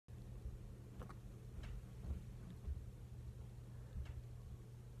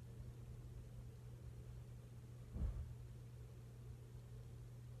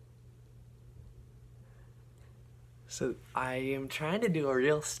So I am trying to do a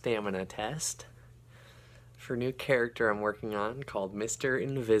real stamina test for a new character I'm working on called Mr.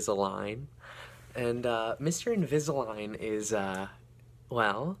 Invisalign. And Mr. Invisalign is,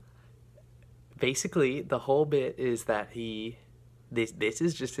 well, basically the whole bit is that this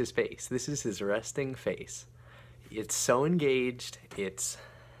is just his face. This is his resting face. It's so engaged. It's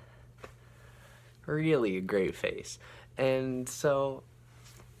really a great face. And so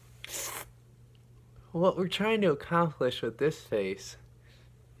what we're trying to accomplish with this face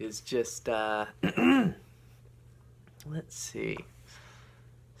is just, let's see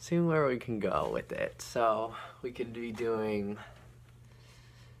where we can go with it. So we could be doing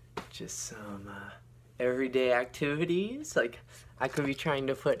just some everyday activities. Like I could be trying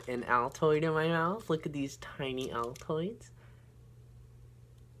to put an Altoid in my mouth. Look at these tiny Altoids.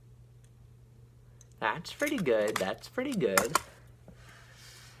 That's pretty good. That's pretty good.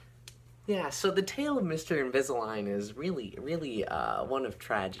 Yeah, so the tale of Mr. Invisalign is really one of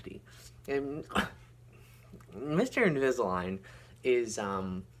tragedy. And Mr. Invisalign is,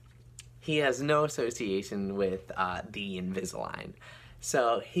 he has no association with the Invisalign.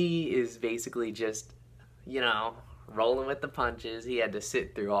 So he is basically just, rolling with the punches. He had to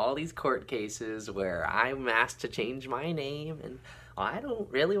sit through all these court cases where I'm asked to change my name, and I don't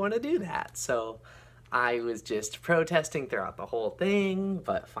really want to do that. So I was just protesting throughout the whole thing,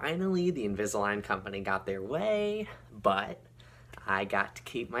 but finally the Invisalign company got their way, but I got to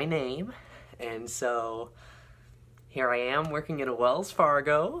keep my name, and so here I am working at a Wells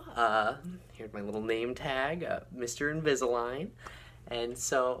Fargo. Here's my little name tag, Mr. Invisalign, and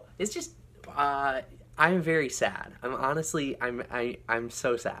so it's just, I'm very sad. I'm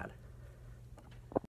so sad.